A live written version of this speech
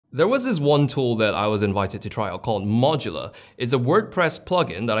There was this one tool that I was invited to try out called Modula. It's a WordPress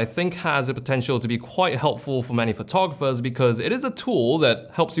plugin that I think has the potential to be quite helpful for many photographers because it is a tool that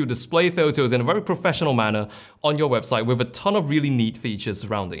helps you display photos in a very professional manner on your website with a ton of really neat features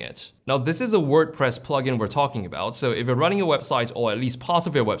surrounding it. Now, this is a WordPress plugin we're talking about, so if you're running a website or at least part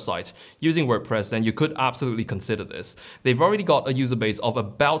of your website using WordPress, then you could absolutely consider this. They've already got a user base of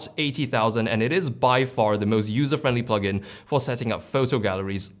about 80,000 and it is by far the most user-friendly plugin for setting up photo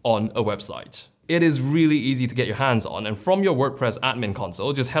galleries on a website. It is really easy to get your hands on, and from your WordPress admin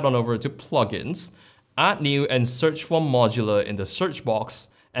console, just head on over to Plugins, add new and search for Modula in the search box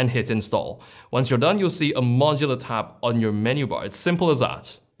and hit install. Once you're done, you'll see a Modula tab on your menu bar. It's simple as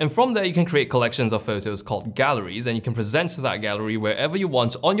that. And from there, you can create collections of photos called galleries, and you can present that gallery wherever you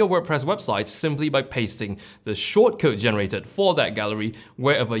want on your WordPress website simply by pasting the shortcode generated for that gallery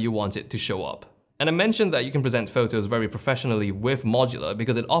wherever you want it to show up. And I mentioned that you can present photos very professionally with Modula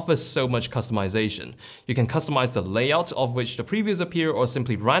because it offers so much customization. You can customize the layout of which the previews appear or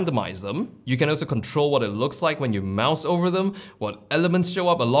simply randomize them. You can also control what it looks like when you mouse over them, what elements show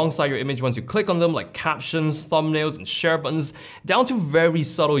up alongside your image once you click on them, like captions, thumbnails, and share buttons, down to very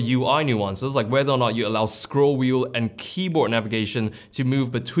subtle UI nuances like whether or not you allow scroll wheel and keyboard navigation to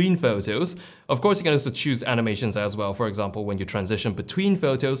move between photos. Of course, you can also choose animations as well. For example, when you transition between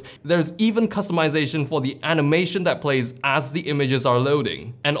photos, there's even customization for the animation that plays as the images are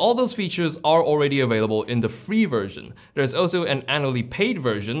loading. And all those features are already available in the free version. There's also an annually paid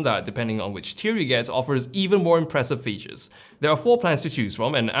version that, depending on which tier you get, offers even more impressive features. There are 4 plans to choose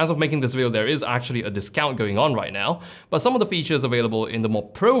from, and as of making this video, there is actually a discount going on right now. But some of the features available in the more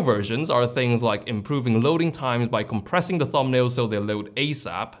pro versions are things like improving loading times by compressing the thumbnails so they load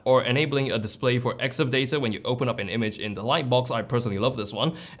ASAP, or enabling a display for EXIF data when you open up an image in the Lightbox. I personally love this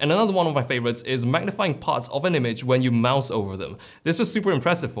one. And another one of my favorites is magnifying parts of an image when you mouse over them. This was super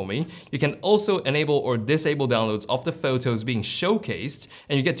impressive for me. You can also enable or disable downloads of the photos being showcased,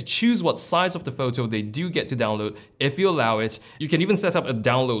 and you get to choose what size of the photo they do get to download if you allow it. You can even set up a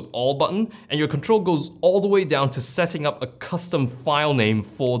download all button, and your control goes all the way down to setting up a custom file name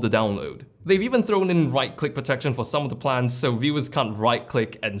for the download. They've even thrown in right-click protection for some of the plans, so viewers can't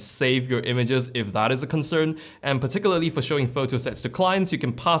right-click and save your images if that is a concern, and particularly for showing photo sets to clients, you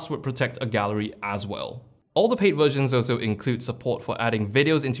can password protect a gallery as well. All the paid versions also include support for adding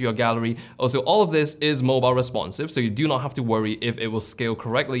videos into your gallery. Also, all of this is mobile responsive, so you do not have to worry if it will scale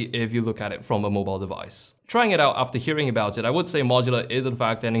correctly if you look at it from a mobile device. Trying it out after hearing about it, I would say Modula is in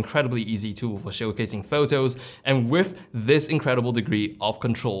fact an incredibly easy tool for showcasing photos, and with this incredible degree of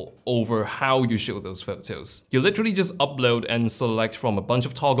control over how you show those photos. You literally just upload and select from a bunch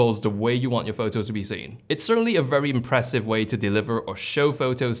of toggles the way you want your photos to be seen. It's certainly a very impressive way to deliver or show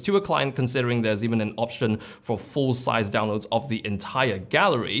photos to a client, considering there's even an option for full-size downloads of the entire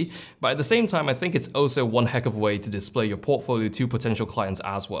gallery, but at the same time I think it's also one heck of a way to display your portfolio to potential clients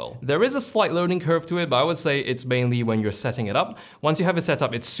as well. There is a slight learning curve to it, but I would say it's mainly when you're setting it up. Once you have it set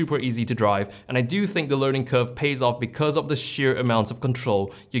up, it's super easy to drive, and I do think the learning curve pays off because of the sheer amount of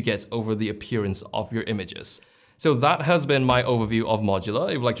control you get over the appearance of your images. So that has been my overview of Modula.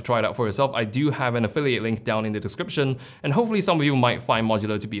 If you'd like to try it out for yourself, I do have an affiliate link down in the description, and hopefully some of you might find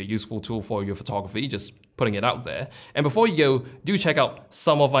Modula to be a useful tool for your photography, just putting it out there. And before you go, do check out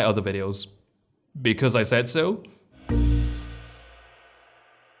some of my other videos, because I said so.